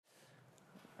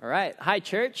All right. Hi,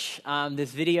 church. This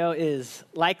video is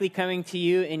likely coming to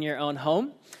you in your own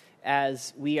home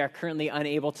as we are currently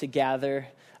unable to gather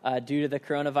due to the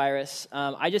coronavirus.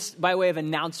 I just, by way of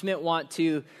announcement, want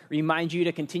to remind you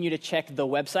to continue to check the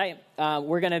website.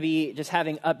 We're going to be just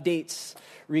having updates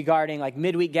regarding like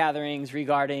midweek gatherings,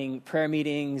 regarding prayer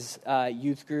meetings,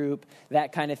 youth group,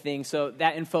 that kind of thing. So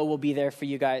that info will be there for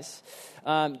you guys.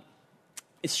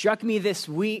 It struck me this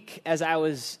week as I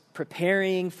was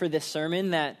preparing for this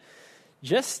sermon that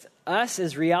just us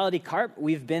as Reality Carp,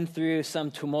 we've been through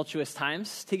some tumultuous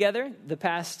times together the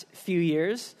past few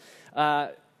years.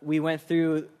 We went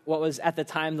through what was at the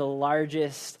time the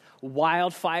largest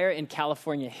wildfire in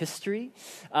California history.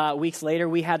 Weeks later,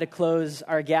 we had to close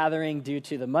our gathering due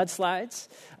to the mudslides.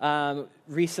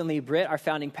 Recently, Britt, our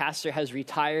founding pastor, has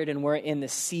retired, and we're in the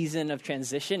season of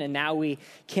transition, and now we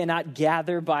cannot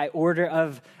gather by order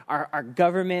of our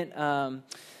government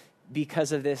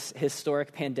because of this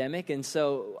historic pandemic. And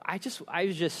so I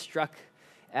was just struck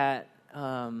at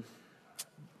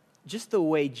just the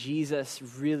way Jesus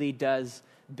really does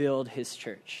build his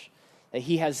church, that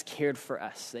he has cared for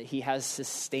us, that he has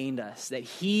sustained us, that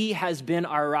he has been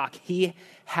our rock. He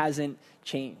hasn't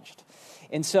changed.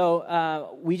 And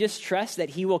so we just trust that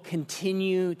he will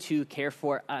continue to care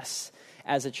for us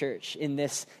as a church in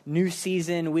this new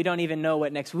season. We don't even know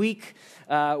what next week,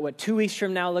 what 2 weeks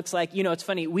from now looks like. You know, it's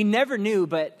funny. We never knew,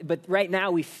 but right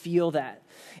now we feel that.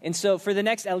 And so for the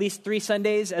next at least 3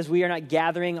 Sundays, as we are not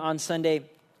gathering on Sunday,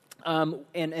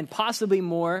 and possibly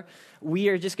more, we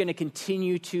are just going to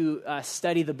continue to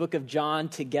study the book of John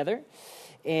together.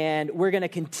 And we're going to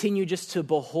continue just to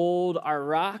behold our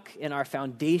rock and our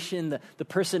foundation, the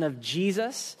person of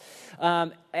Jesus.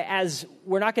 As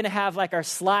we're not going to have like our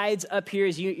slides up here,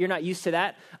 as you're not used to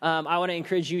that. I want to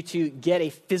encourage you to get a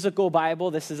physical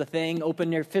Bible. This is a thing.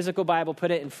 Open your physical Bible,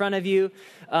 put it in front of you.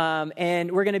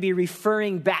 And we're going to be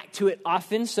referring back to it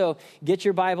often. So get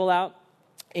your Bible out.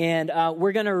 And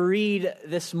we're going to read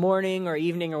this morning or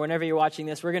evening or whenever you're watching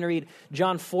this, we're going to read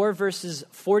John 4, verses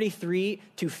 43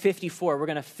 to 54. We're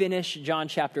going to finish John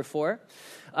chapter 4.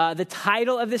 The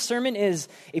title of this sermon is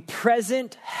A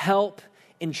Present Help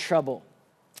in Trouble.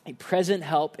 A Present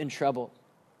Help in Trouble.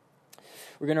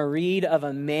 We're going to read of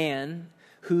a man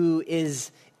who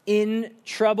is in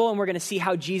trouble, and we're going to see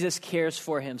how Jesus cares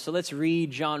for him. So let's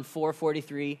read John 4,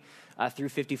 43 through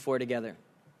 54 together.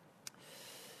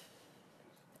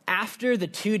 After the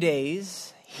 2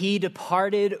 days, he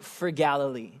departed for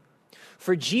Galilee.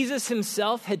 For Jesus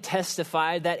himself had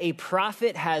testified that a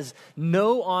prophet has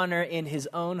no honor in his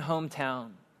own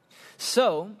hometown.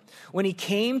 So, when he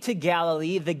came to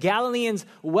Galilee, the Galileans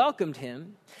welcomed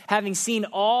him, having seen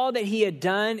all that he had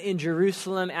done in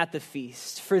Jerusalem at the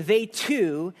feast, for they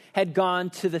too had gone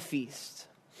to the feast.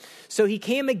 So he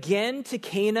came again to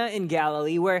Cana in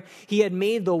Galilee, where he had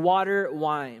made the water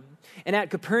wine. And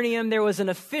at Capernaum, there was an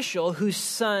official whose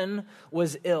son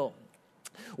was ill.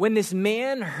 When this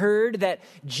man heard that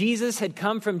Jesus had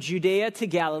come from Judea to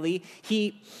Galilee,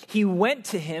 he went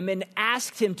to him and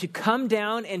asked him to come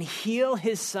down and heal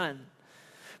his son,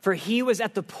 for he was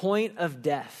at the point of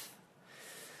death.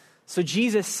 So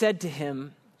Jesus said to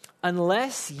him,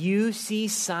 "Unless you see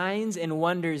signs and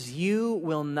wonders, you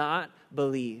will not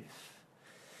believe."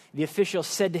 The official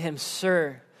said to him,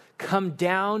 "Sir, come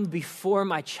down before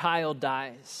my child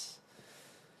dies."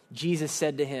 Jesus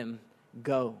said to him,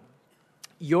 "Go,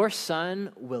 your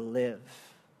son will live."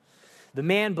 The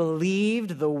man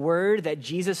believed the word that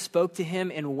Jesus spoke to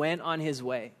him and went on his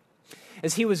way.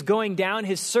 As he was going down,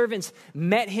 his servants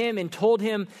met him and told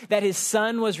him that his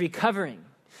son was recovering.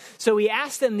 So he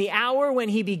asked them the hour when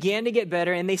he began to get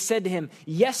better, and they said to him,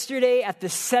 "Yesterday at the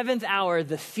 7th hour,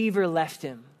 the fever left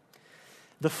him."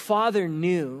 The father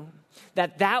knew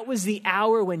that was the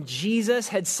hour when Jesus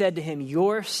had said to him,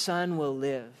 "Your son will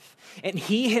live." And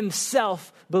he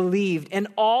himself believed, and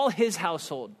all his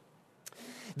household.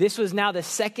 This was now the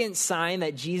second sign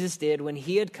that Jesus did when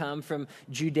he had come from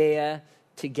Judea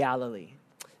to Galilee.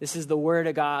 This is the word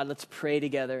of God. Let's pray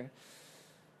together.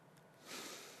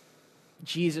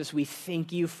 Jesus, we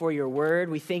thank you for your word.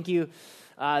 We thank you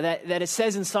that it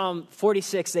says in Psalm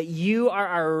 46 that you are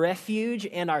our refuge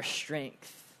and our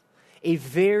strength, a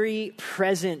very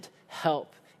present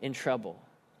help in trouble.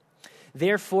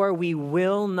 Therefore, we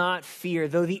will not fear,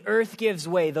 though the earth gives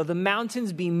way, though the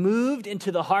mountains be moved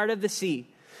into the heart of the sea,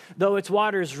 though its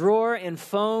waters roar and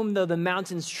foam, though the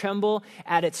mountains tremble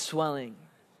at its swelling.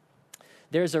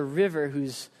 There's a river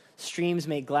whose streams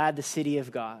make glad the city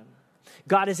of God.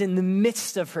 God is in the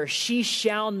midst of her. She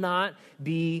shall not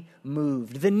be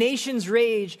moved. The nations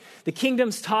rage, the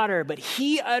kingdoms totter, but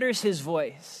he utters his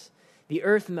voice. The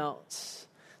earth melts.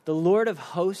 The Lord of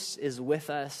hosts is with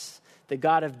us. The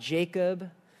God of Jacob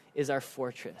is our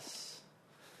fortress.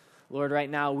 Lord, right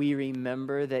now we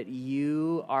remember that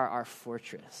you are our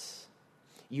fortress.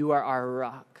 You are our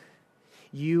rock.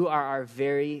 You are our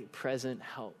very present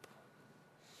help.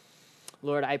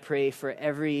 Lord, I pray for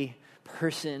every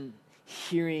person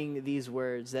hearing these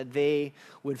words that they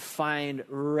would find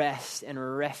rest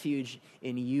and refuge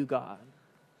in you, God.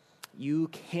 You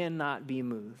cannot be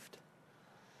moved.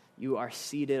 You are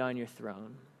seated on your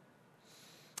throne.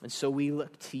 And so we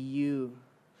look to you.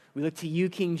 We look to you,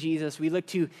 King Jesus. We look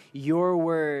to your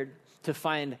word to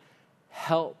find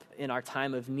help in our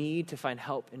time of need, to find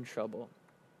help in trouble.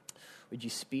 Would you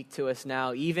speak to us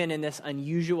now, even in this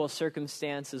unusual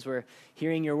circumstance as we're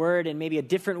hearing your word in maybe a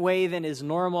different way than is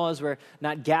normal, as we're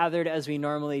not gathered as we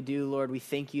normally do, Lord. We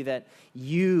thank you that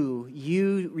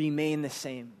you remain the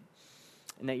same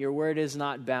and that your word is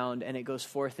not bound and it goes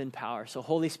forth in power. So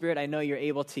Holy Spirit, I know you're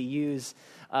able to use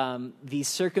these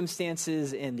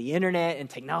circumstances and the internet and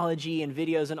technology and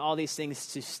videos and all these things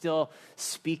to still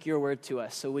speak your word to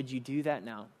us. So would you do that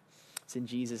now? It's in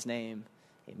Jesus' name.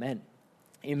 Amen.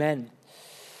 Amen.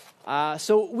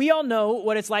 So we all know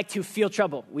what it's like to feel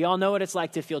trouble. We all know what it's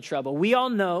like to feel trouble. We all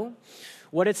know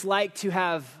what it's like to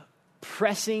have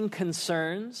pressing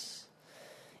concerns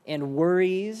and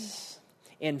worries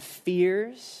and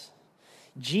fears.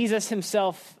 Jesus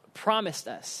himself promised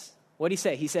us. What did he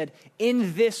say? He said,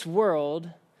 in this world,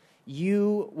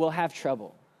 you will have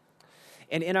trouble.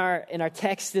 And in our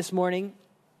text this morning,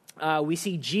 we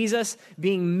see Jesus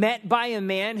being met by a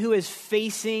man who is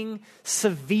facing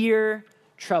severe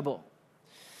trouble.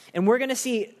 And we're going to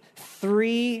see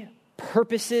three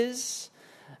purposes,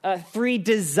 three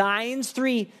designs,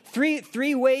 three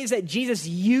ways that Jesus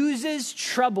uses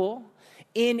trouble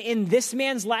in this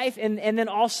man's life and then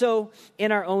also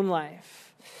in our own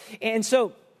life. And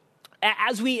so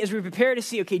as we prepare to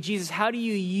see, okay, Jesus, how do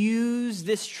you use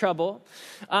this trouble?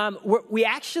 We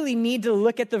actually need to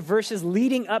look at the verses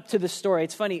leading up to the story.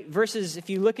 It's funny, verses, if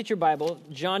you look at your Bible,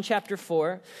 John chapter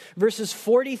 4, verses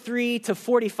 43 to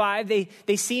 45,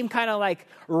 they seem kind of like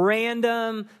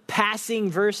random passing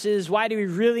verses. Why do we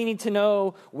really need to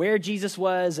know where Jesus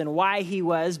was and why he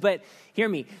was? But hear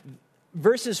me.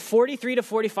 Verses 43 to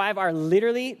 45 are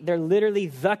literally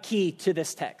the key to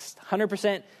this text.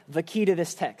 100% the key to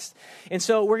this text. And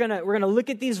so we're gonna look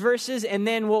at these verses and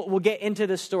then we'll get into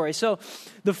the story. So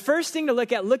the first thing to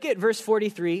look at verse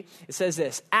 43. It says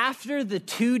this: after the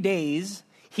 2 days,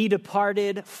 he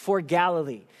departed for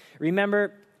Galilee.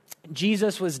 Remember,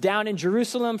 Jesus was down in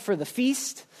Jerusalem for the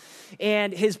feast,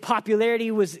 and his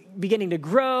popularity was beginning to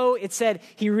grow. It said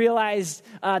he realized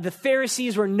the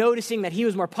Pharisees were noticing that he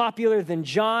was more popular than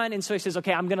John. And so he says,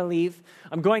 okay, I'm going to leave.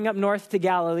 I'm going up north to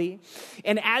Galilee.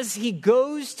 And as he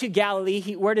goes to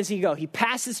Galilee, where does he go? He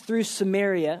passes through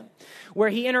Samaria, where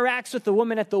he interacts with the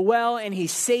woman at the well, and he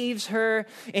saves her,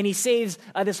 and he saves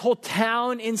this whole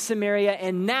town in Samaria.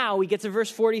 And now we get to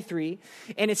verse 43,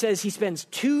 and it says he spends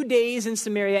 2 days in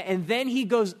Samaria, and then he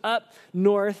goes up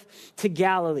north to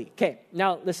Galilee. Okay,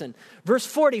 now listen. Verse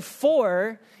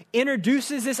 44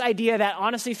 introduces this idea that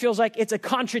honestly feels like it's a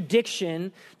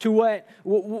contradiction to wait,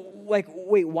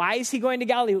 why is he going to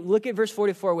Galilee? Look at verse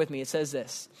 44 with me. It says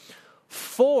this: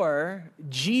 for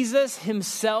Jesus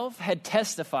himself had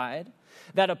testified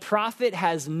that a prophet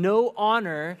has no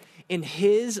honor in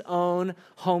his own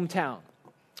hometown.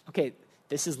 Okay,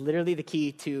 this is literally the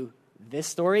key to this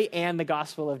story and the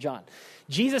Gospel of John.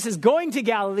 Jesus is going to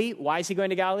Galilee. Why is he going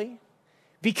to Galilee?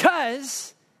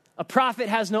 Because a prophet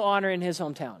has no honor in his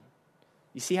hometown.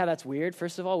 You see how that's weird?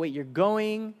 First of all, wait, you're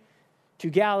going to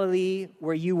Galilee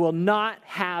where you will not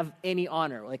have any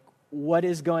honor. Like, what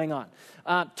is going on?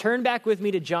 Turn back with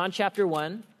me to John chapter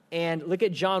 1 and look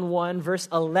at John 1, verse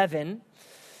 11.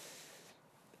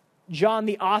 John,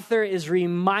 the author, is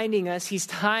reminding us, he's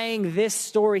tying this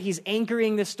story, he's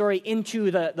anchoring this story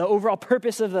into the overall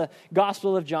purpose of the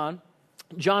Gospel of John.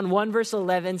 John 1, verse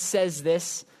 11 says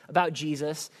this about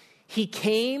Jesus: he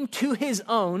came to his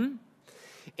own,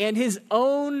 and his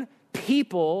own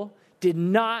people did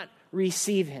not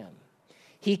receive him.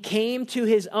 He came to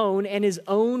his own, and his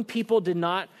own people did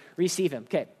not receive him.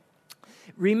 Okay.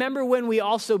 Remember when we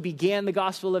also began the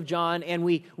Gospel of John and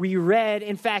we read,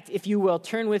 in fact, if you will,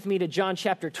 turn with me to John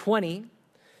chapter 20.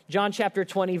 John chapter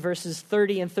 20, verses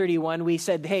 30 and 31. We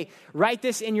said, hey, write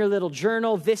this in your little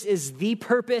journal. This is the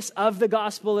purpose of the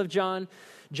Gospel of John.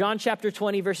 John chapter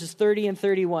 20, verses 30 and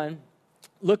 31.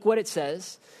 Look what it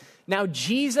says. Now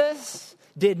Jesus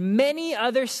did many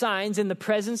other signs in the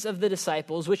presence of the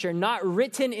disciples, which are not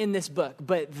written in this book,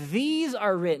 but these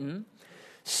are written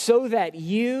so that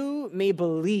you may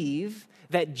believe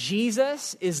that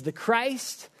Jesus is the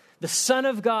Christ, the Son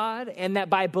of God, and that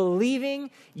by believing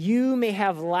you may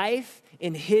have life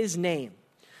in his name.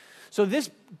 So this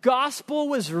gospel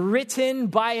was written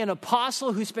by an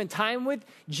apostle who spent time with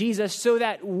Jesus so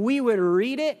that we would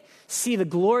read it, see the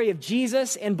glory of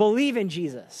Jesus, and believe in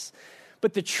Jesus.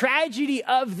 But the tragedy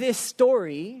of this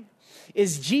story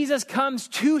is Jesus comes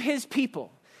to his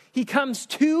people. He comes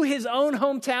to his own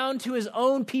hometown, to his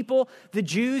own people, the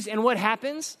Jews, and what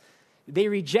happens? They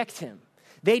reject him.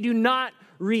 They do not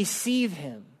receive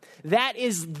him. That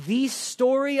is the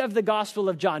story of the Gospel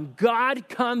of John. God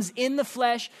comes in the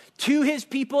flesh to his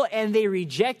people, and they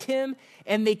reject him,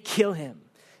 and they kill him.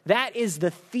 That is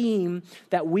the theme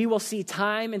that we will see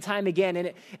time and time again,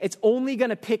 and it's only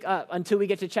going to pick up until we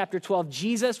get to chapter 12.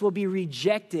 Jesus will be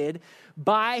rejected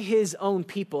by his own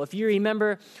people. If you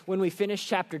remember when we finished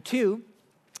chapter 2,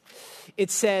 it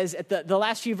says at the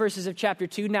last few verses of chapter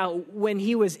 2, now when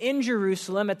he was in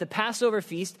Jerusalem at the Passover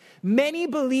feast, many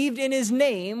believed in his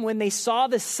name when they saw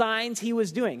the signs he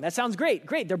was doing. That sounds great.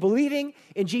 They're believing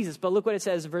in Jesus. But look what it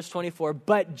says in verse 24.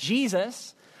 But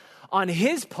Jesus, on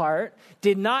his part,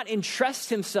 did not entrust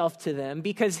himself to them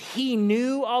because he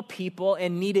knew all people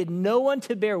and needed no one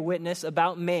to bear witness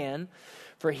about man,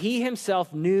 for he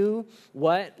himself knew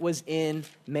what was in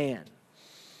man.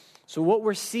 So what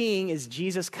we're seeing is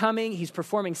Jesus coming. He's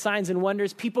performing signs and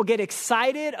wonders. People get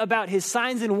excited about his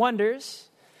signs and wonders,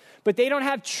 but they don't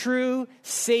have true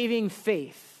saving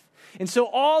faith. And so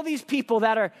all these people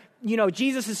that are,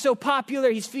 Jesus is so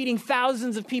popular. He's feeding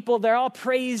thousands of people. They're all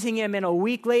praising him. And a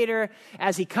week later,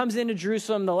 as he comes into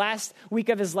Jerusalem, the last week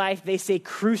of his life, they say,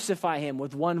 crucify him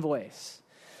with one voice.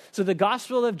 So the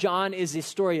Gospel of John is a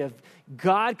story of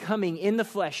God coming in the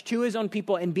flesh to his own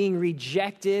people and being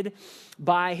rejected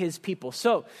by his people.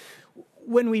 So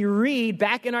when we read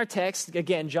back in our text,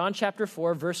 again, John chapter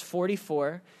 4, verse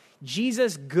 44,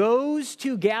 Jesus goes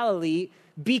to Galilee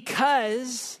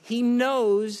because he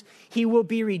knows he will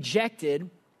be rejected.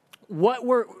 What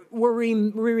we're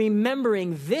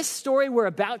remembering, this story we're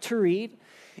about to read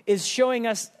is showing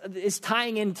us, is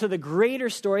tying into the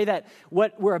greater story that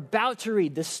what we're about to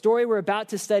read, the story we're about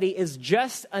to study is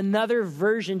just another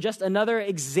version, just another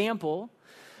example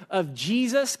of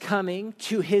Jesus coming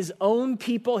to his own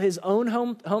people, his own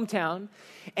hometown,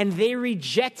 and they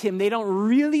reject him. They don't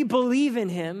really believe in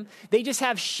him. They just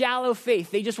have shallow faith.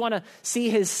 They just want to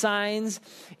see his signs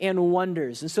and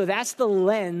wonders. And so that's the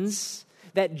lens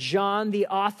that John, the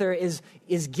author, is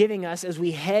giving us as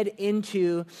we head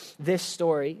into this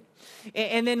story.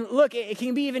 And then look, it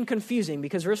can be even confusing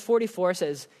because verse 44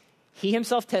 says, he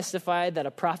himself testified that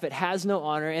a prophet has no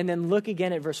honor. And then look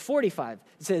again at verse 45.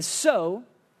 It says, so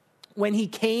when he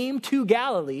came to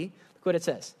Galilee, look what it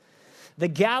says. The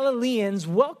Galileans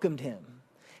welcomed him,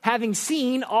 having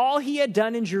seen all he had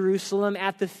done in Jerusalem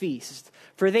at the feast,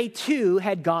 for they too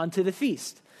had gone to the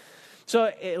feast.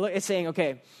 So it's saying,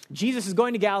 okay, Jesus is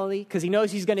going to Galilee because he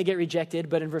knows he's going to get rejected.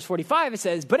 But in verse 45, it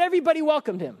says, but everybody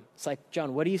welcomed him. It's like,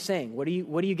 John, what are you saying? What are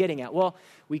you getting at? Well,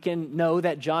 we can know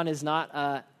that John is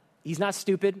not, he's not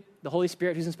stupid. The Holy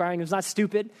Spirit who's inspiring him is not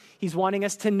stupid. He's wanting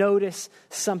us to notice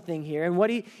something here. And what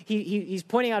he's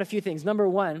pointing out a few things. Number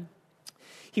one,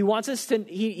 he wants us to,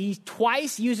 he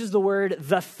twice uses the word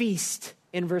the feast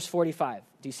in verse 45.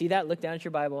 Do you see that? Look down at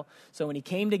your Bible. So when he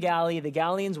came to Galilee, the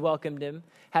Galileans welcomed him,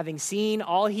 having seen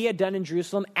all he had done in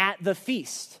Jerusalem at the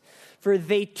feast. For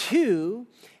they too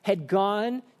had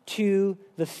gone to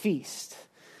the feast.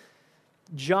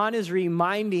 John is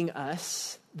reminding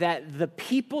us that the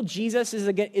people Jesus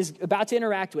is about to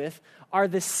interact with are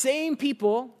the same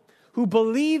people who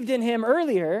believed in him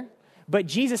earlier, but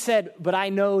Jesus said, but I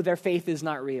know their faith is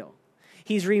not real.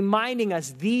 He's reminding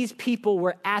us these people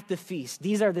were at the feast.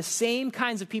 These are the same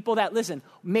kinds of people that, listen,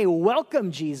 may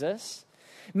welcome Jesus,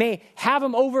 may have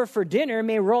him over for dinner,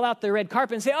 may roll out the red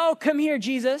carpet and say, oh, come here,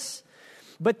 Jesus.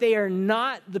 But they are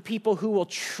not the people who will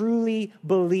truly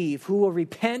believe, who will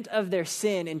repent of their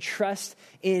sin and trust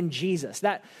in Jesus.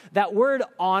 That word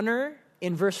honor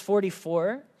in verse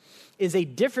 44 is a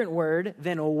different word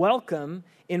than welcome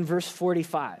in verse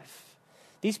 45.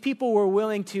 These people were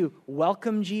willing to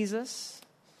welcome Jesus,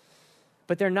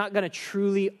 but they're not going to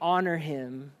truly honor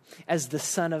him as the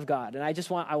Son of God. And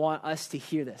I want us to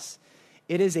hear this.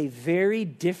 It is a very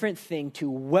different thing to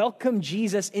welcome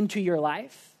Jesus into your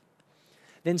life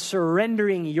than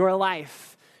surrendering your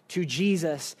life to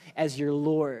Jesus as your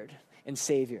Lord and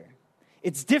Savior.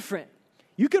 It's different.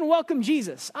 You can welcome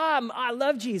Jesus. I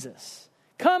love Jesus.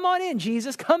 Come on in,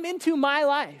 Jesus. Come into my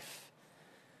life.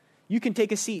 You can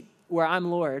take a seat where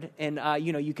I'm Lord and,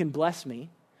 you can bless me.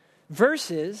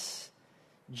 Versus,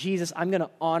 Jesus, I'm going to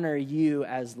honor you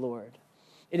as Lord.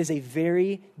 It is a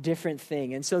very different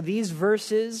thing. And so these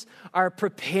verses are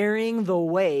preparing the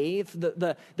way,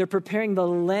 they're preparing the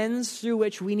lens through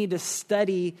which we need to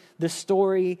study the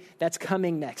story that's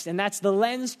coming next. And that's the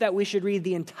lens that we should read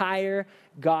the entire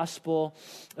Gospel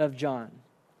of John.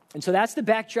 And so that's the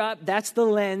backdrop, that's the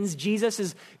lens. Jesus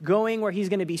is going where he's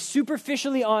going to be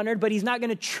superficially honored, but he's not going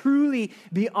to truly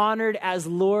be honored as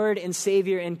Lord and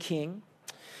Savior and King.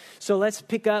 So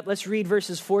let's read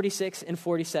verses 46 and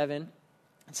 47.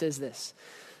 It says this: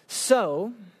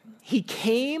 So he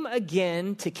came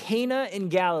again to Cana in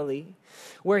Galilee,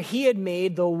 where he had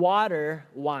made the water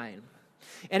wine.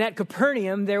 And at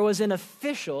Capernaum there was an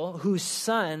official whose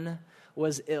son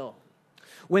was ill.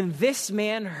 When this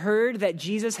man heard that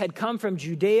Jesus had come from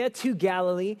Judea to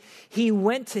Galilee, he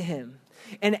went to him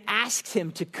and asked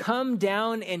him to come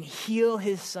down and heal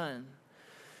his son,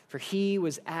 for he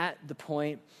was at the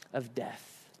point of death.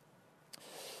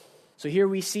 So here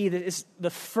we see that it's the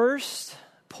first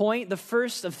point, the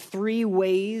first of three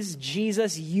ways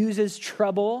Jesus uses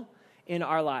trouble in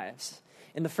our lives.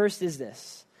 And the first is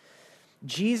this: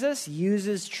 Jesus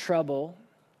uses trouble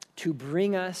to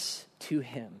bring us to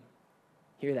him.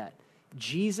 Hear that.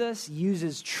 Jesus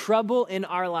uses trouble in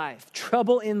our life,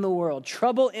 trouble in the world,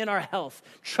 trouble in our health,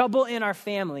 trouble in our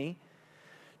family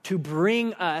to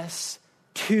bring us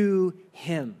to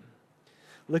him.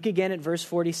 Look again at verse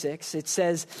 46. It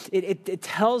says, it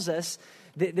tells us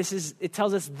that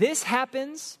this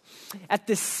happens at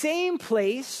the same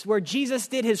place where Jesus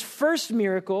did his first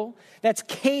miracle. That's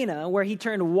Cana, where he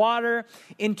turned water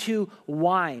into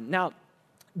wine. Now,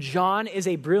 John is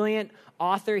a brilliant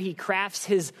author. He crafts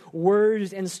his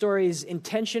words and stories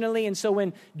intentionally. And so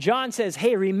when John says,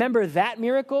 hey, remember that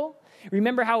miracle?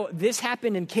 Remember how this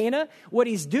happened in Cana? What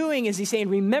he's doing is he's saying,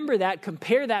 remember that,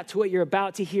 compare that to what you're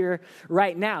about to hear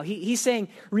right now. He's saying,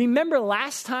 remember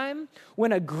last time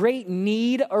when a great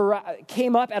need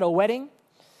came up at a wedding?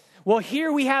 Well,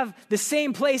 here we have the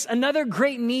same place. Another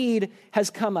great need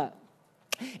has come up.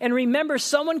 And remember,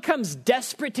 someone comes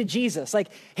desperate to Jesus, like,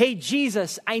 hey,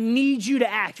 Jesus, I need you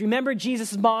to act. Remember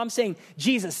Jesus' mom saying,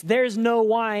 Jesus, there's no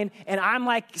wine, and I'm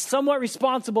like somewhat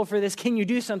responsible for this. Can you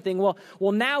do something? Well,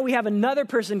 now we have another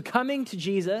person coming to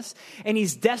Jesus, and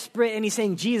he's desperate, and he's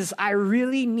saying, Jesus, I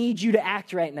really need you to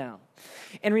act right now.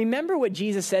 And remember what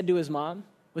Jesus said to his mom?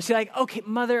 Was he like, okay,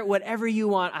 mother, whatever you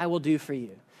want, I will do for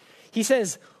you. He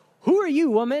says, who are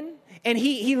you, woman? And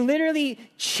he literally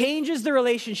changes the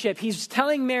relationship. He's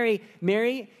telling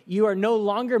Mary, you are no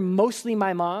longer mostly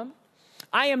my mom.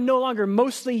 I am no longer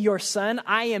mostly your son.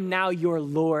 I am now your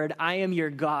Lord. I am your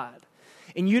God.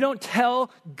 And you don't tell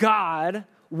God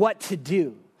what to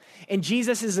do. And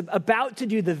Jesus is about to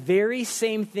do the very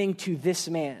same thing to this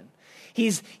man.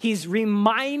 He's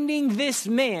reminding this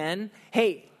man,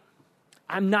 hey,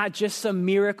 I'm not just some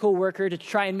miracle worker to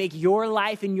try and make your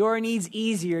life and your needs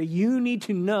easier. You need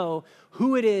to know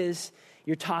who it is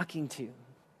you're talking to.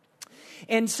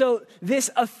 And so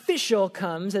this official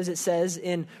comes, as it says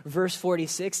in verse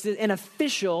 46, an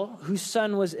official whose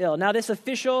son was ill. Now, this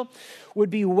official would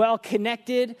be well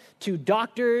connected to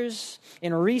doctors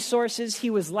and resources. He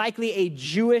was likely a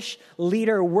Jewish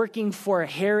leader working for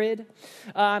Herod.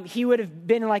 He would have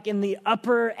been like in the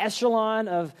upper echelon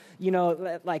of,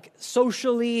 like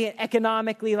socially,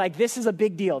 economically, like this is a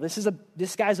big deal.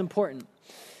 This guy's important.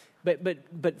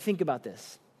 But think about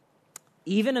this.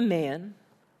 Even a man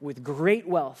with great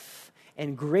wealth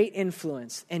and great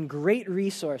influence and great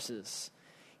resources,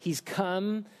 he's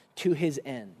come to his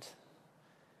end.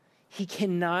 He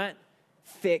cannot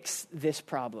fix this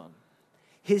problem.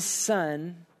 His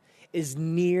son is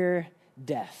near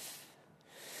death.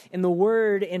 And the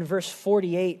word in verse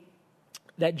 48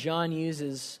 that John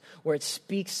uses, where it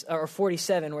speaks, or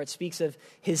 47, where it speaks of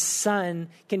his son,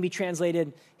 can be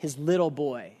translated his little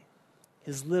boy.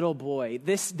 His little boy.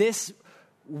 This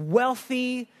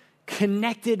wealthy,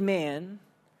 connected man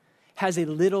has a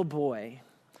little boy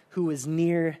who is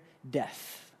near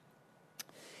death.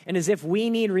 And as if we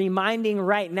need reminding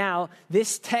right now,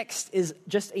 this text is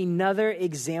just another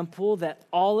example that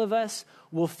all of us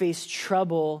will face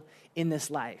trouble in this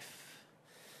life.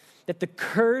 That the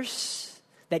curse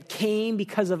that came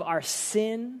because of our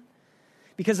sin,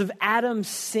 because of Adam's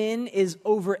sin, is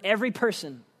over every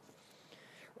person.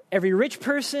 Every rich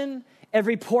person,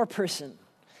 every poor person,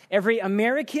 every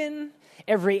American,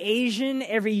 every Asian,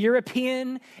 every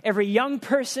European, every young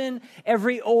person,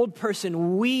 every old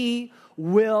person. We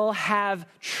will have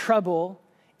trouble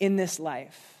in this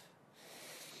life.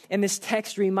 And this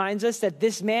text reminds us that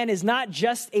this man is not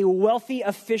just a wealthy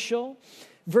official.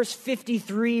 Verse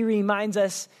 53 reminds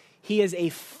us he is a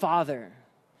father.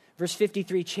 Verse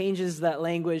 53 changes that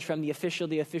language from the official,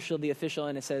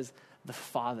 and it says, the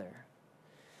Father.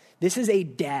 This is a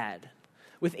dad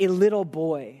with a little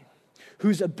boy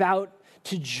who's about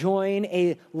to join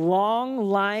a long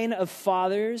line of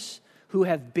fathers who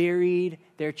have buried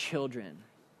their children.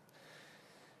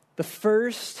 The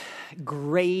first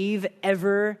grave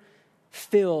ever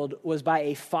filled was by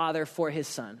a father for his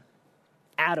son.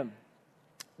 Adam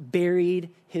buried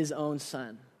his own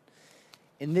son.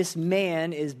 And this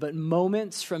man is but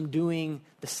moments from doing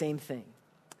the same thing.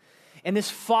 And this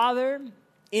father,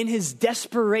 in his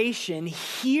desperation,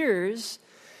 hears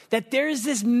that there is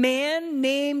this man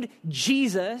named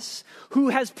Jesus who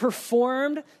has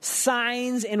performed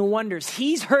signs and wonders.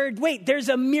 He's heard, wait, there's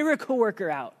a miracle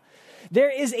worker out. There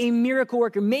is a miracle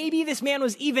worker. Maybe this man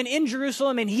was even in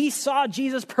Jerusalem and he saw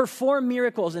Jesus perform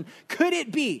miracles. And could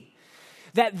it be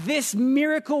that this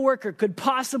miracle worker could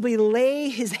possibly lay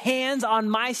his hands on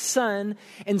my son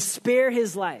and spare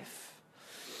his life?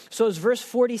 So as verse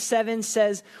 47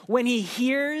 says, when he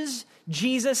hears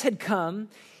Jesus had come,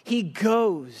 he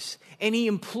goes and he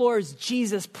implores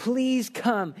Jesus, please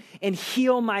come and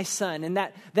heal my son. And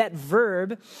that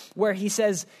verb where he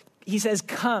says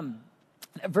come,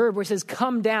 that verb where it says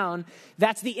come down,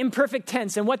 that's the imperfect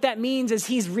tense. And what that means is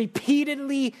he's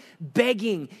repeatedly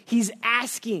begging, he's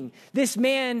asking. This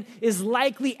man is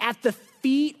likely at the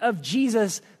feet of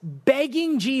Jesus,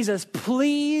 begging Jesus,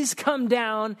 please come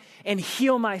down and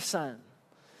heal my son.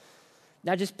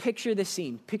 Now just picture this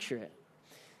scene, picture it.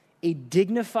 A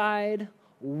dignified,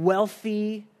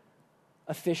 wealthy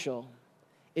official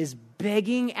is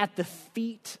begging at the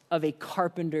feet of a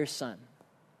carpenter's son.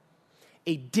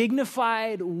 A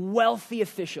dignified, wealthy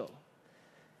official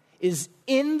is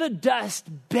in the dust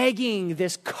begging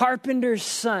this carpenter's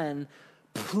son,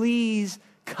 please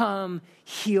come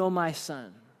heal my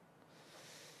son.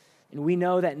 And we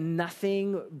know that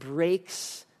nothing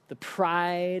breaks the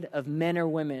pride of men or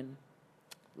women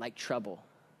like trouble.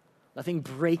 Nothing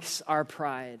breaks our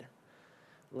pride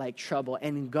like trouble.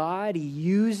 And God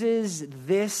uses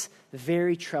this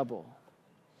very trouble.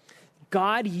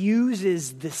 God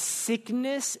uses the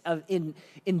sickness in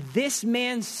this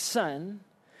man's son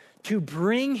to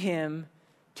bring him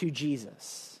to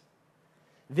Jesus.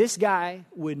 This guy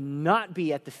would not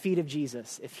be at the feet of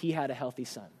Jesus if he had a healthy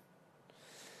son.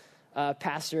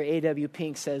 Pastor A.W.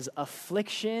 Pink says,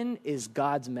 affliction is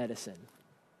God's medicine.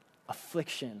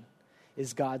 Affliction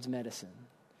is God's medicine.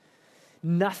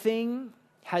 Nothing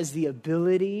has the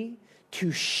ability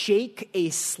to shake a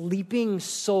sleeping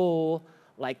soul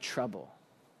like trouble.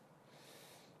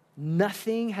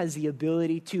 Nothing has the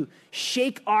ability to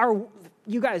shake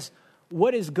you guys,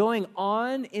 what is going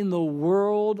on in the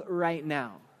world right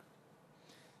now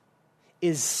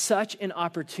is such an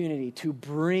opportunity to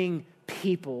bring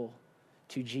people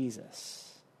to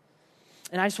Jesus.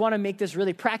 And I just want to make this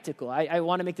really practical. I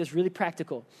want to make this really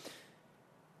practical.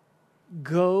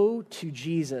 Go to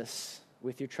Jesus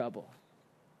with your trouble.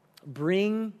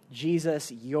 Bring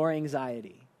Jesus your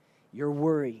anxiety, your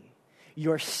worry,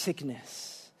 your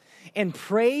sickness, and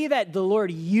pray that the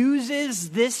Lord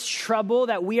uses this trouble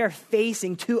that we are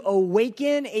facing to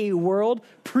awaken a world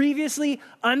previously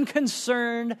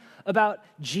unconcerned about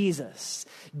Jesus.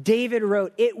 David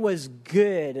wrote, "It was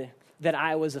good that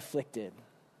I was afflicted."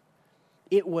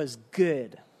 It was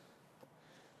good.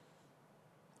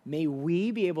 May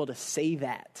we be able to say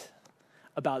that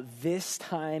about this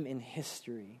time in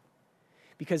history,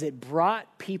 because it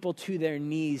brought people to their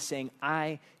knees saying,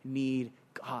 I need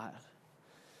God.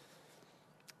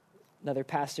 Another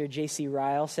pastor, J.C.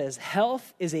 Ryle, says,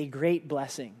 health is a great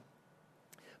blessing,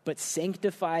 but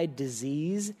sanctified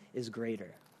disease is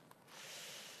greater.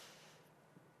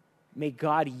 May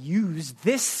God use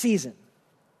this season.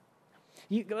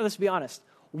 Let's be honest.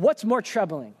 What's more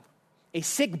troubling? A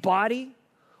sick body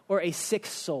or a sick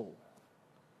soul?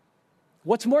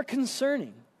 What's more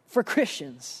concerning for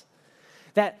Christians?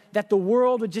 That the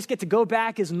world would just get to go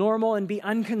back as normal and be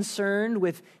unconcerned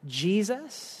with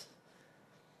Jesus?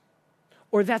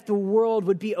 Or that the world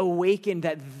would be awakened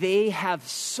that they have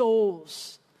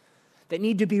souls that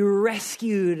need to be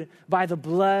rescued by the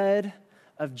blood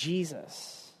of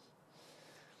Jesus?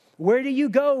 Where do you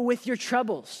go with your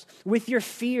troubles, with your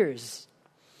fears?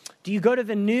 Do you go to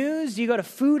the news? Do you go to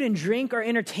food and drink or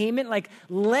entertainment?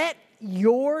 Let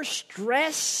your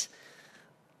stress,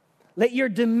 let your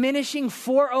diminishing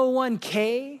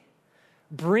 401k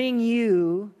bring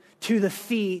you to the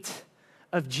feet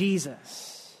of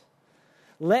Jesus.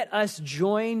 Let us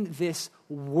join this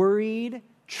worried,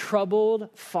 troubled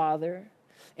Father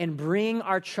and bring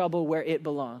our trouble where it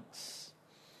belongs,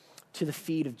 to the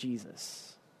feet of Jesus.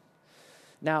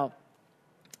 Now,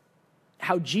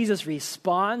 how Jesus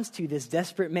responds to this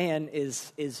desperate man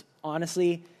is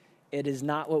honestly, it is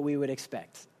not what we would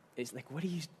expect. It's like, what are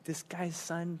you, this guy's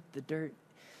son, the dirt?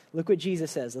 Look what Jesus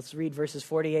says. Let's read verses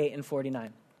 48 and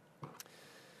 49.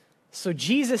 So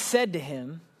Jesus said to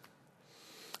him,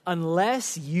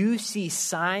 unless you see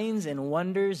signs and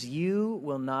wonders, you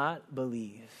will not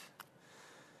believe.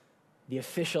 The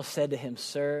official said to him,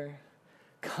 sir,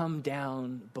 come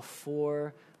down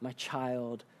before my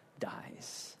child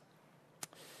dies.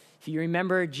 If you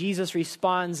remember, Jesus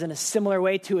responds in a similar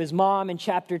way to his mom in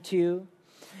chapter 2.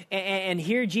 And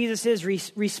here Jesus is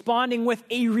responding with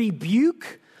a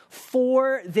rebuke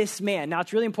for this man. Now,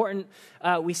 it's really important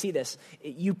we see this.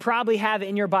 You probably have it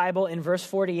in your Bible in verse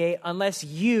 48, unless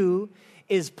you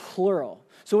is plural.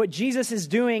 So what Jesus is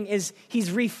doing is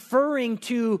he's referring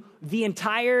to the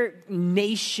entire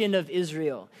nation of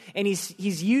Israel. And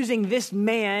he's using this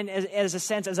man as a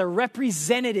sense, as a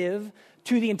representative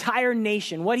to the entire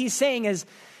nation. What he's saying is,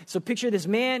 so picture this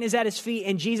man is at his feet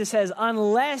and Jesus says,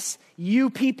 unless you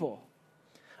people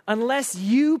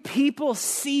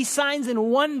see signs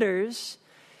and wonders,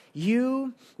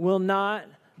 you will not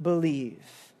believe.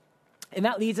 And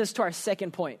that leads us to our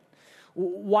second point.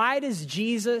 Why does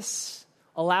Jesus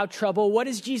allow trouble? What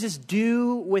does Jesus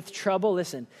do with trouble?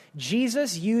 Listen,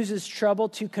 Jesus uses trouble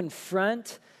to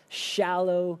confront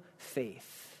shallow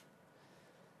faith.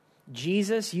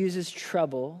 Jesus uses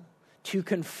trouble to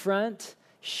confront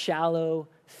shallow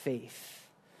faith.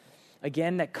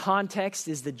 Again, that context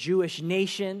is the Jewish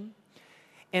nation,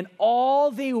 and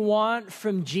all they want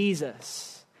from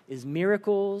Jesus is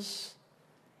miracles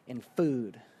and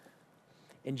food.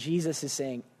 And Jesus is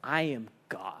saying, I am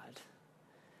God,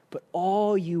 but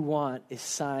all you want is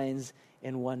signs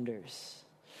and wonders.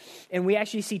 And we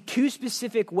actually see two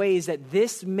specific ways that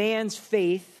this man's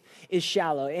faith is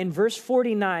shallow. In verse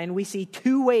 49, we see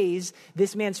two ways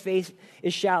this man's faith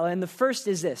is shallow. And the first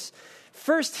is this.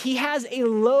 First, he has a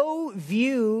low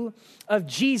view of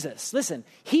Jesus. Listen,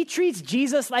 he treats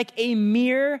Jesus like a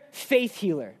mere faith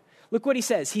healer. Look what he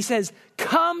says. He says,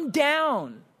 come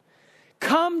down.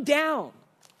 Come down.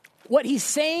 What he's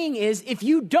saying is, if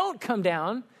you don't come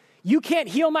down, you can't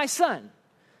heal my son.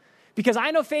 Because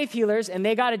I know faith healers, and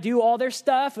they got to do all their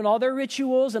stuff and all their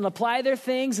rituals and apply their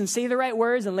things and say the right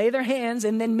words and lay their hands,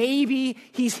 and then maybe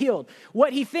he's healed.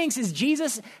 What he thinks is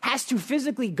Jesus has to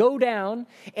physically go down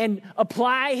and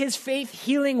apply his faith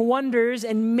healing wonders,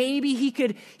 and maybe he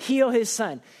could heal his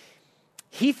son.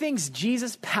 He thinks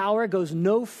Jesus' power goes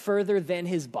no further than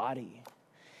his body.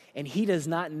 And he does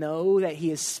not know that he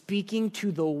is speaking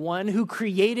to the one who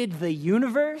created the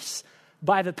universe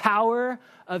by the power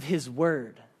of his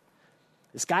word.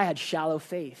 This guy had shallow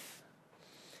faith.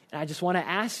 And I just want to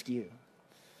ask you,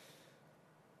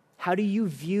 how do you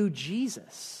view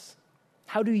Jesus?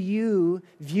 How do you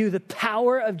view the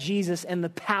power of Jesus and the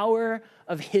power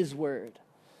of his word?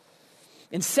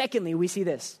 And secondly, we see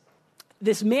this.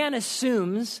 This man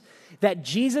assumes that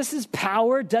Jesus'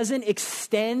 power doesn't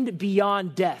extend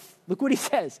beyond death. Look what he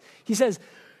says. He says,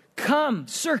 come,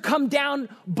 sir, come down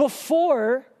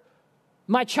before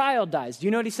my child dies. Do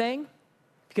you know what he's saying?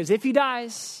 Because if he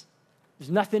dies, there's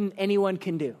nothing anyone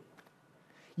can do.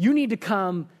 You need to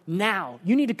come now.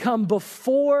 You need to come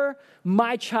before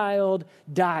my child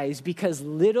dies, because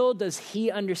little does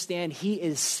he understand he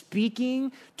is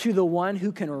speaking to the one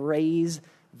who can raise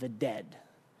the dead,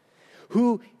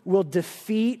 who will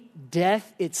defeat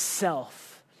death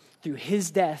itself through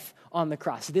his death on the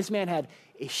cross. This man had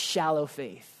a shallow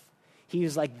faith. He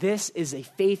was like, this is a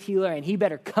faith healer, and he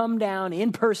better come down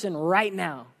in person right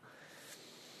now.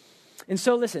 And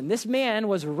so listen, this man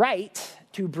was right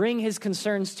to bring his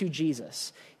concerns to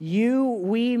Jesus. You,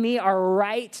 we, me are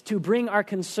right to bring our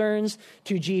concerns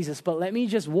to Jesus. But let me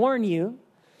just warn you,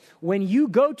 when you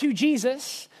go to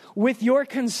Jesus with your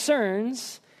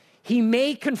concerns, he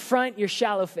may confront your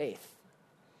shallow faith.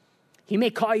 He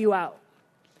may call you out.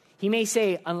 He may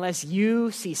say, unless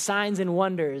you see signs and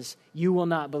wonders, you will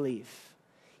not believe.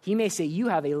 He may say, you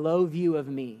have a low view of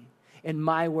me and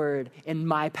my word and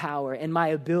my power and my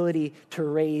ability to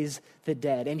raise the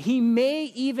dead. And he may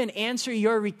even answer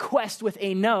your request with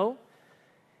a no.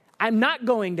 I'm not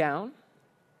going down,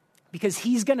 because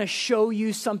he's going to show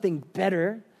you something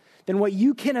better than what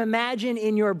you can imagine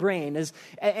in your brain.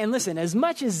 And listen, as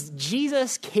much as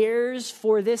Jesus cares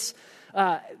for this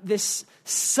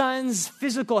son's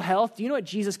physical health, do you know what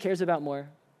Jesus cares about more?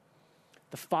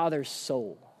 The father's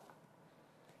soul.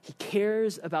 He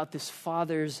cares about this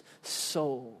father's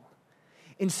soul.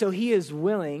 And so he is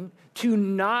willing to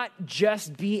not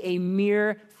just be a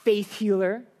mere faith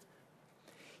healer.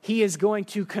 He is going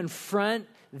to confront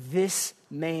this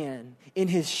man in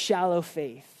his shallow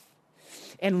faith.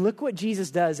 And look what Jesus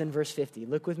does in verse 50.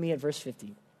 Look with me at verse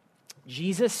 50.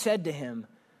 Jesus said to him,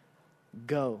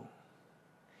 "Go,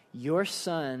 your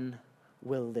son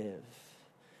will live."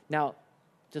 Now,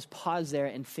 just pause there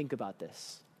and think about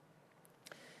this.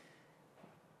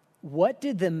 What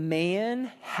did the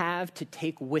man have to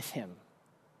take with him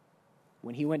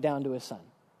when he went down to his son?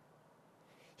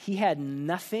 He had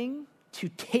nothing to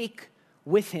take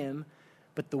with him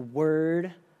but the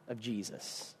word of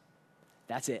Jesus.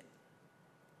 That's it.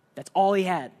 That's all he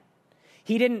had.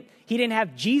 He didn't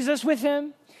have Jesus with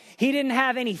him. He didn't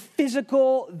have any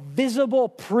physical, visible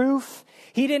proof.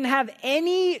 He didn't have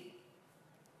any,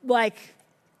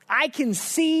 I can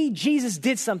see Jesus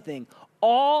did something.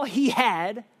 All he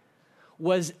had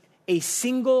was a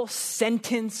single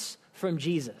sentence from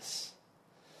Jesus.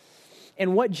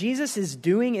 And what Jesus is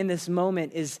doing in this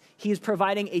moment is he is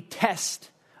providing a test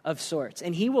of sorts.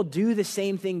 And he will do the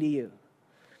same thing to you.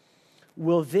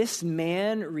 Will this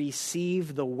man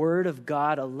receive the word of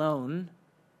God alone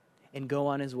and go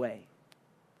on his way?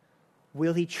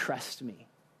 Will he trust me?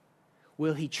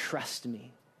 Will he trust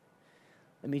me?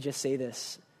 Let me just say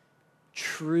this.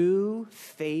 True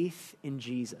faith in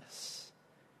Jesus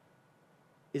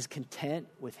is content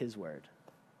with his word.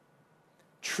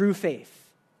 True faith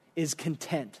is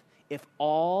content if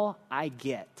all I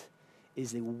get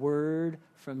is a word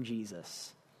from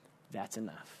Jesus. That's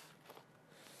enough.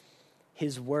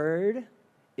 His word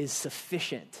is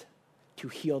sufficient to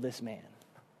heal this man.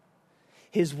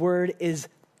 His word is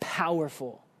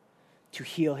powerful to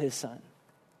heal his son.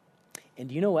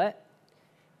 And you know what?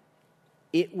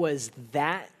 It was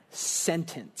that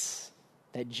sentence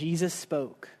that Jesus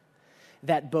spoke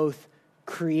that both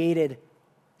created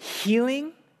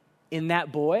healing in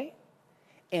that boy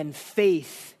and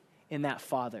faith in that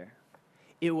father.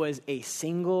 It was a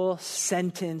single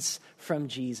sentence from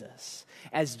Jesus.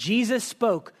 As Jesus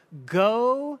spoke,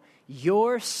 "Go,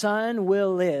 your son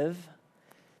will live,"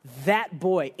 that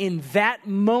boy in that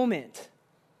moment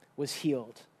was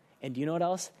healed. And do you know what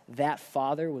else? That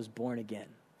father was born again.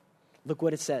 Look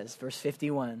what it says, verse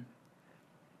 51,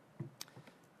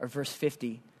 or verse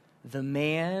 50. The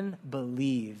man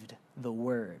believed the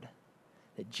word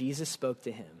that Jesus spoke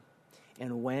to him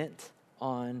and went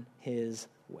on his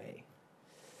way.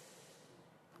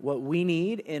 What we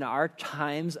need in our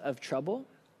times of trouble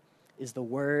is the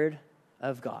word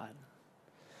of God.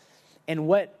 And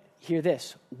hear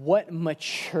this, what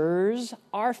matures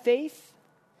our faith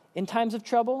in times of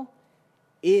trouble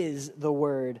is the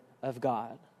word of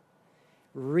God.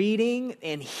 Reading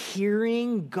and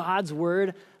hearing God's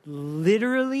word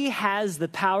literally has the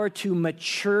power to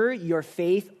mature your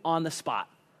faith on the spot.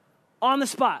 On the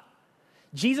spot.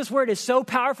 Jesus' word is so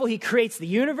powerful, he creates the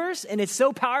universe, and it's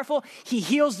so powerful, he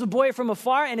heals the boy from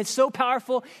afar, and it's so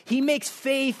powerful, he makes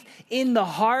faith in the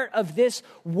heart of this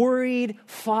worried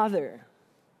father.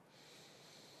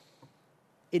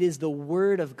 It is the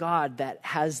word of God that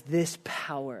has this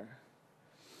power.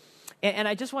 And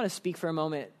I just want to speak for a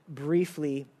moment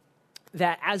briefly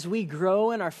that as we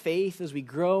grow in our faith, as we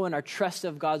grow in our trust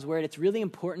of God's word, it's really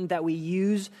important that we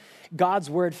use God's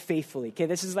word faithfully. Okay,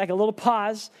 this is like a little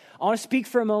pause. I want to speak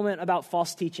for a moment about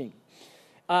false teaching.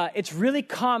 It's really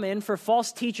common for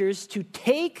false teachers to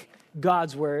take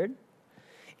God's word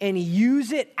and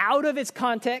use it out of its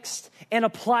context and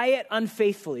apply it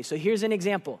unfaithfully. So here's an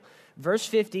example. Verse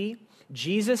 50,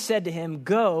 Jesus said to him,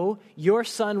 "Go, your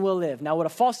son will live." Now what a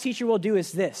false teacher will do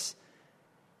is this.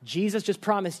 Jesus just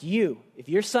promised you, if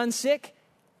your son's sick,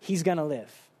 he's going to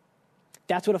live.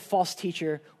 That's what a false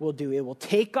teacher will do. It will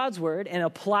take God's word and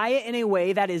apply it in a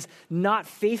way that is not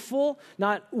faithful,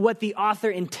 not what the author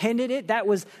intended it. That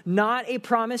was not a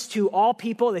promise to all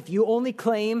people. If you only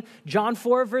claim John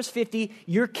 4, verse 50,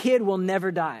 your kid will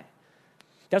never die.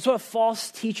 That's what a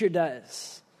false teacher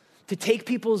does. To take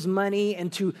people's money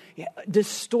and to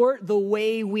distort the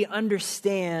way we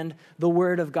understand the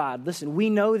word of God. Listen, we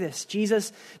know this.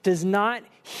 Jesus does not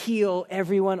heal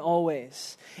everyone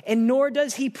always. And nor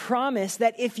does he promise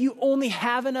that if you only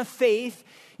have enough faith,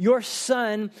 your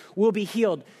son will be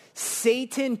healed.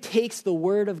 Satan takes the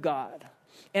word of God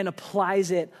and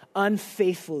applies it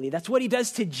unfaithfully. That's what he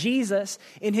does to Jesus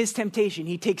in his temptation.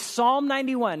 He takes Psalm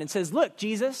 91 and says, "Look,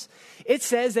 Jesus, it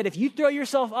says that if you throw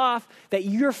yourself off, that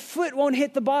your foot won't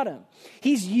hit the bottom."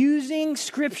 He's using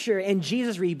scripture and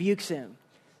Jesus rebukes him.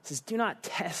 He says, "Do not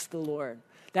test the Lord."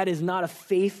 That is not a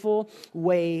faithful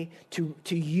way to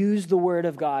use the word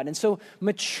of God. And so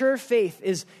mature faith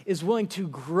is willing to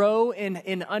grow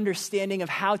in understanding of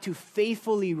how to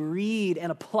faithfully read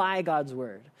and apply God's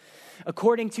word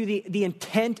according to the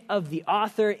intent of the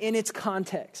author in its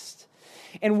context.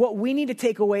 And what we need to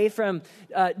take away from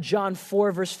John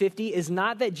 4, verse 50 is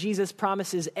not that Jesus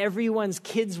promises everyone's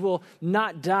kids will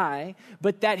not die,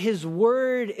 but that his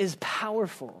word is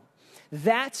powerful.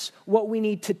 That's what we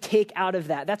need to take out of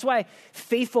that. That's why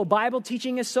faithful Bible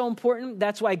teaching is so important.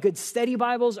 That's why good study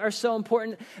Bibles are so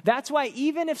important. That's why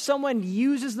even if someone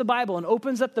uses the Bible and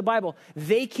opens up the Bible,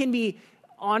 they can be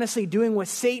honestly doing what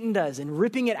Satan does and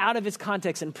ripping it out of its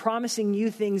context and promising you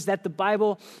things that the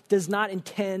Bible does not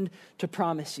intend to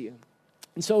promise you.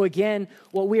 And so again,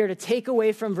 what we are to take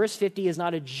away from verse 50 is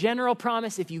not a general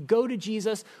promise if you go to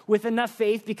Jesus with enough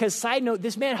faith, because side note,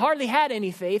 this man hardly had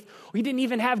any faith. He didn't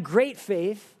even have great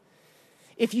faith.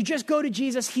 If you just go to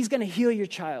Jesus, he's going to heal your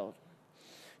child.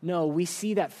 No, we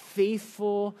see that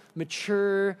faithful,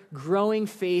 mature, growing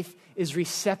faith is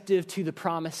receptive to the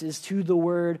promises, to the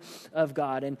word of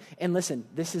God. And listen,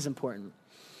 this is important.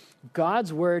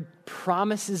 God's word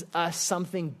promises us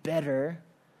something better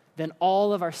than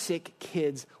all of our sick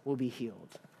kids will be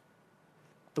healed.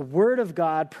 The word of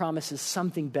God promises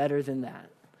something better than that.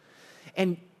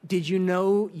 And did you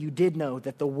know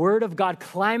that the word of God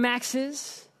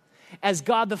climaxes as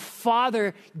God the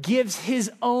Father gives his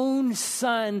own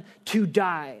son to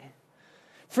die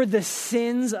for the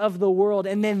sins of the world.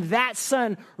 And then that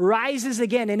son rises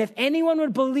again. And if anyone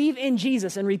would believe in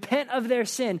Jesus and repent of their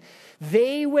sin,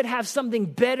 they would have something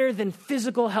better than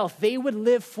physical health. They would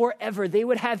live forever. They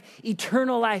would have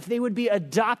eternal life. They would be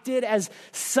adopted as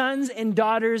sons and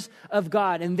daughters of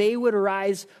God, and they would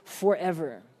rise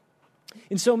forever.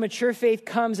 And so mature faith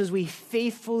comes as we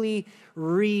faithfully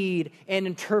read and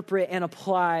interpret and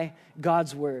apply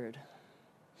God's word.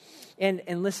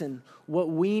 And listen, what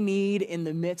we need in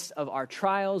the midst of our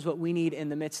trials, what we need in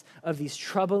the midst of these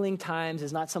troubling times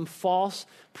is not some false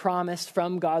promise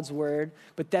from God's word,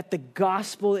 but that the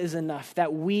gospel is enough,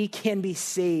 that we can be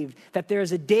saved, that there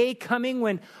is a day coming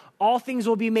when all things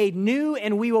will be made new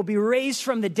and we will be raised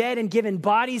from the dead and given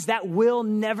bodies that will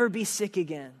never be sick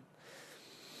again.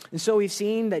 And so we've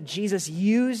seen that Jesus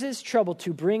uses trouble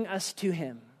to bring us to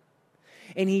him.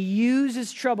 And he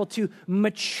uses trouble to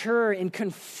mature and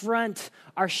confront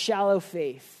our shallow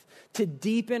faith, to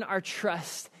deepen our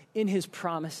trust in his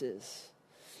promises.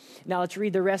 Now let's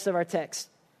read the rest of our text,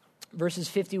 verses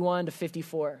 51 to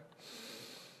 54.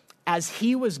 As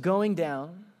he was going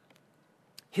down,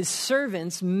 his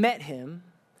servants met him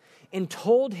and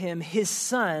told him his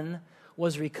son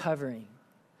was recovering.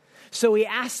 So he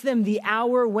asked them the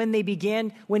hour when he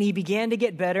began to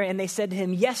get better, and they said to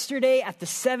him, yesterday at the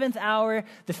 7th hour,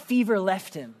 the fever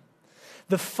left him.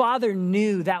 The father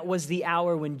knew that was the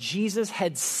hour when Jesus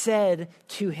had said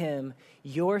to him,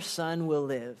 your son will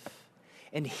live.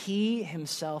 And he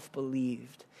himself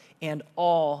believed, and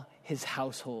all his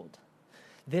household.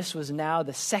 This was now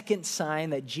the second sign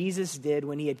that Jesus did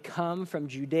when he had come from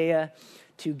Judea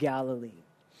to Galilee.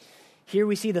 Here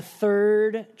we see the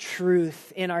third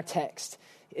truth in our text.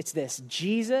 It's this: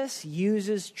 Jesus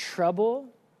uses trouble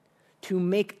to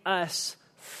make us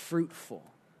fruitful.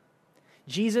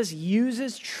 Jesus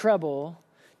uses trouble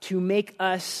to make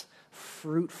us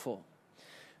fruitful.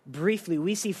 Briefly,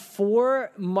 we see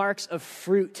 4 marks of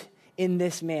fruit in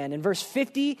this man. In verse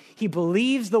 50, he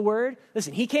believes the word.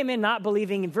 Listen, he came in not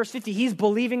believing. In verse 50, he's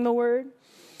believing the word.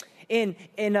 In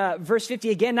verse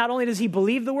 50, again, not only does he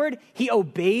believe the word, he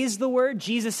obeys the word.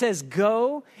 Jesus says,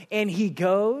 go, and he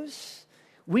goes.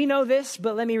 We know this,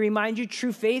 but let me remind you,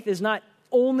 true faith is not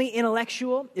only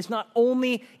intellectual. It's not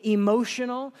only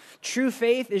emotional. True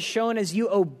faith is shown as you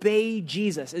obey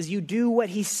Jesus, as you do what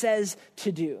he says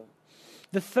to do.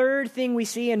 The third thing we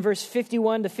see in verse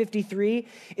 51 to 53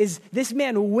 is this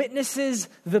man witnesses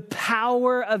the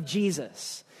power of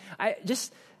Jesus. I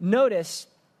just notice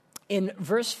in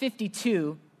verse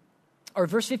 52 or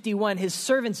verse 51, his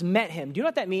servants met him. Do you know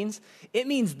what that means? It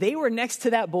means they were next to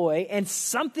that boy and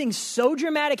something so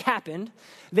dramatic happened.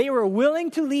 They were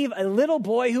willing to leave a little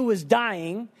boy who was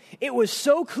dying. It was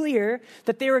so clear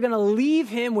that they were going to leave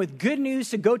him with good news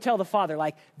to go tell the father,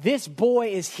 like, this boy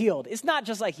is healed. It's not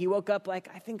just like he woke up like,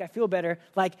 I think I feel better.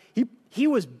 Like he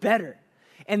was better.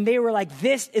 And they were like,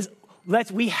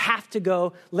 we have to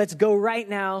go. Let's go right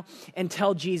now and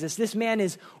tell Jesus. This man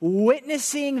is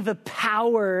witnessing the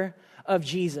power of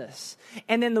Jesus.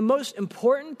 And then the most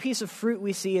important piece of fruit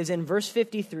we see is in verse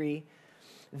 53.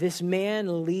 This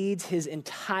man leads his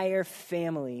entire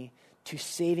family to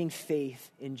saving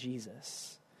faith in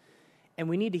Jesus. And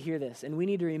we need to hear this, and we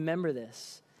need to remember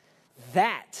this.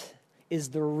 That is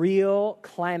the real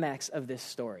climax of this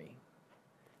story.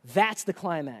 That's the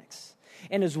climax.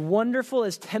 And as wonderful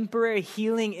as temporary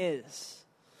healing is,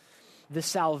 the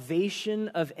salvation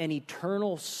of an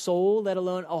eternal soul, let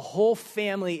alone a whole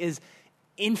family, is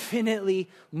infinitely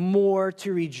more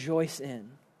to rejoice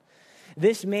in.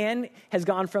 This man has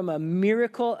gone from a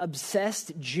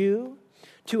miracle-obsessed Jew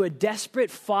to a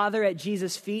desperate father at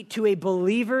Jesus' feet, to a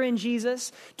believer in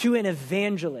Jesus, to an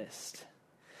evangelist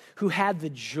who had the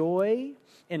joy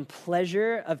and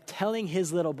pleasure of telling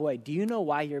his little boy, do you know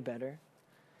why you're better?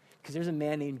 Because there's a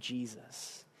man named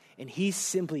Jesus, and he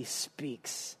simply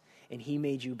speaks, and he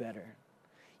made you better.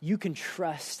 You can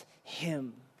trust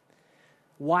him.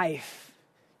 Wife,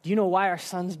 do you know why our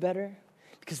son's better?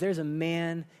 Because there's a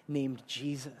man named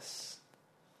Jesus.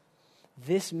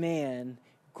 This man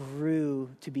grew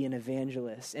to be an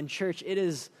evangelist. And church, it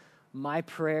is my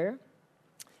prayer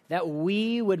that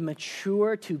we would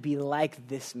mature to be like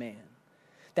this man.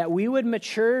 That we would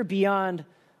mature beyond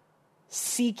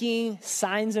seeking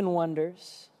signs and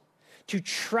wonders to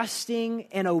trusting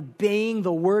and obeying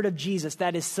the word of Jesus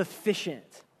that is sufficient,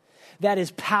 that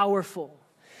is powerful,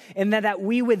 and that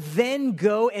we would then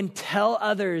go and tell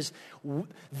others,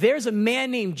 there's a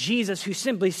man named Jesus who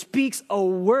simply speaks a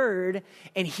word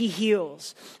and he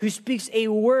heals, who speaks a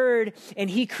word and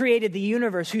he created the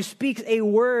universe, who speaks a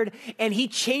word and he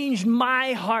changed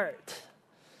my heart.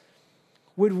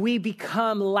 Would we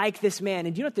become like this man?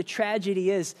 And do you know what the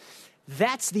tragedy is?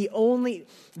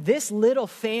 This little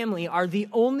family are the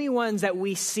only ones that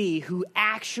we see who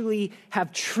actually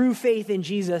have true faith in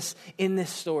Jesus in this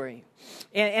story.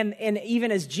 And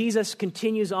even as Jesus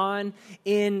continues on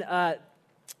in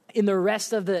the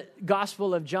rest of the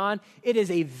Gospel of John, it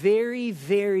is a very,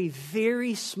 very,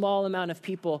 very small amount of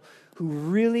people who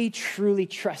really, truly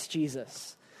trust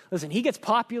Jesus. Listen, he gets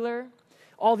popular.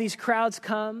 All these crowds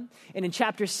come. And in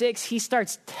chapter 6, he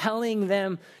starts telling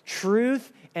them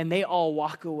truth, and they all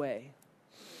walk away.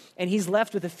 And he's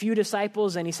left with a few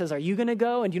disciples, and he says, are you going to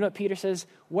go? And do you know what Peter says?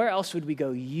 Where else would we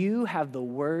go? You have the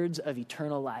words of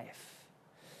eternal life.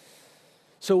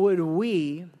 So would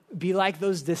we be like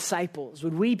those disciples?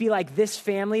 Would we be like this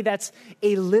family that's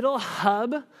a little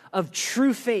hub of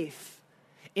true faith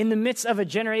in the midst of a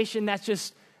generation that's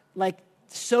just like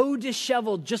so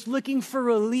disheveled, just looking for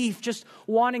relief, just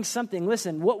wanting something?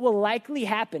 Listen, what will likely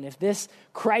happen if this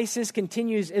crisis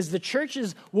continues is the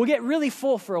churches will get really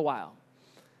full for a while.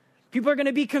 People are going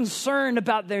to be concerned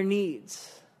about their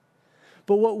needs.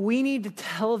 But what we need to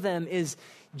tell them is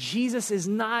Jesus is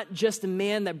not just a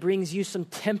man that brings you some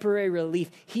temporary relief.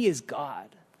 He is God.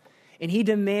 And he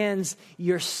demands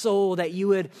your soul that you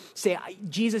would say,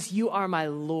 Jesus, you are my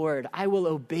Lord. I will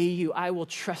obey you. I will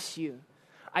trust you.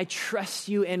 I trust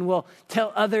you and will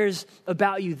tell others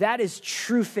about you. That is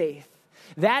true faith.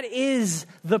 That is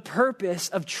the purpose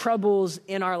of troubles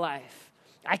in our life.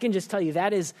 I can just tell you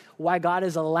that is why God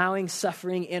is allowing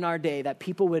suffering in our day, that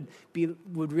people would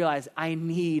realize, I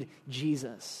need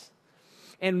Jesus.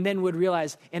 And then would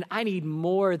realize, and I need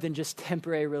more than just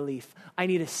temporary relief. I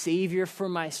need a savior for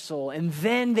my soul. And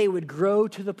then they would grow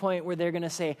to the point where they're going to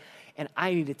say, and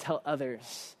I need to tell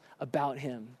others about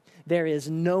him. There is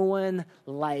no one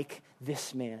like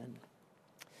this man.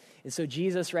 And so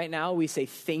Jesus, right now, we say,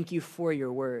 thank you for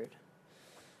your word.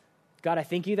 God, I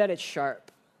thank you that it's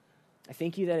sharp. I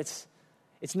thank you that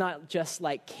it's not just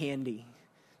like candy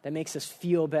that makes us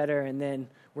feel better and then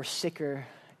we're sicker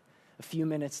a few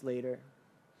minutes later.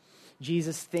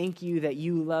 Jesus, thank you that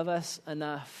you love us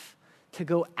enough to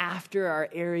go after our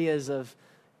areas of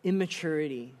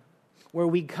immaturity, where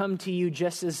we come to you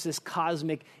just as this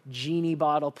cosmic genie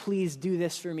bottle. Please do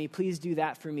this for me. Please do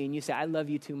that for me. And you say, I love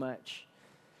you too much.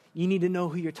 You need to know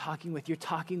who you're talking with. You're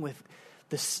talking with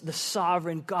the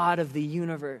sovereign God of the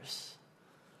universe.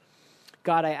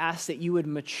 God, I ask that you would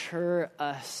mature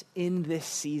us in this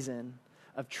season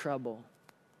of trouble.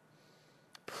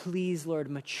 Please, Lord,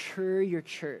 mature your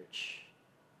church.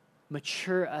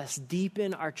 Mature us.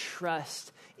 Deepen our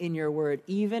trust in your word.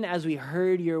 Even as we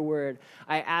heard your word,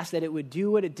 I ask that it would do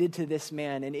what it did to this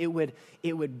man, and it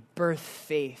would birth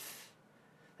faith.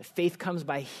 The faith comes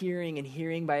by hearing, and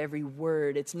hearing by every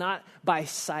word. It's not by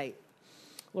sight.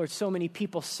 Lord, so many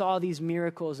people saw these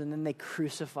miracles and then they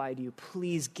crucified you.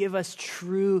 Please give us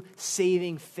true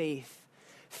saving faith,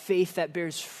 faith that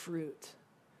bears fruit,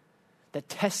 that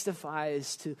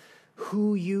testifies to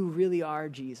who you really are,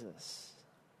 Jesus.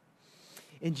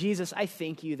 And Jesus, I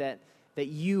thank you that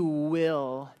you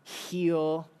will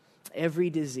heal every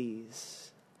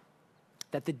disease,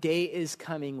 that the day is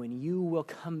coming when you will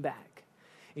come back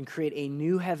and create a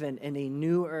new heaven and a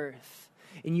new earth.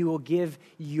 And you will give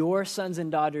your sons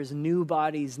and daughters new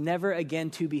bodies, never again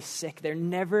to be sick. There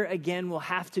never again will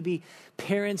have to be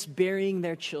parents burying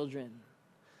their children.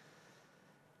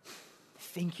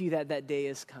 Thank you that day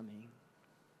is coming.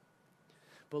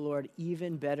 But Lord,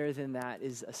 even better than that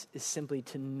is simply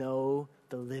to know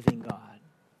the living God.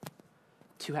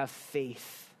 to have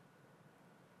faith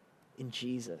in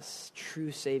Jesus,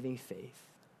 true saving faith.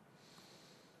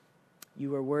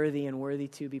 You are worthy and worthy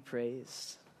to be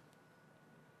praised.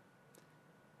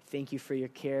 Thank you for your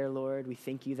care, Lord. We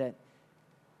thank you that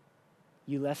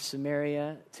you left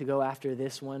Samaria to go after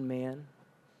this one man.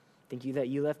 Thank you that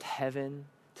you left heaven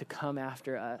to come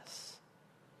after us.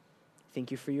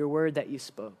 Thank you for your word that you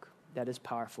spoke. That is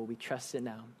powerful. We trust it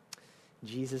now. In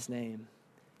Jesus' name,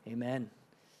 amen.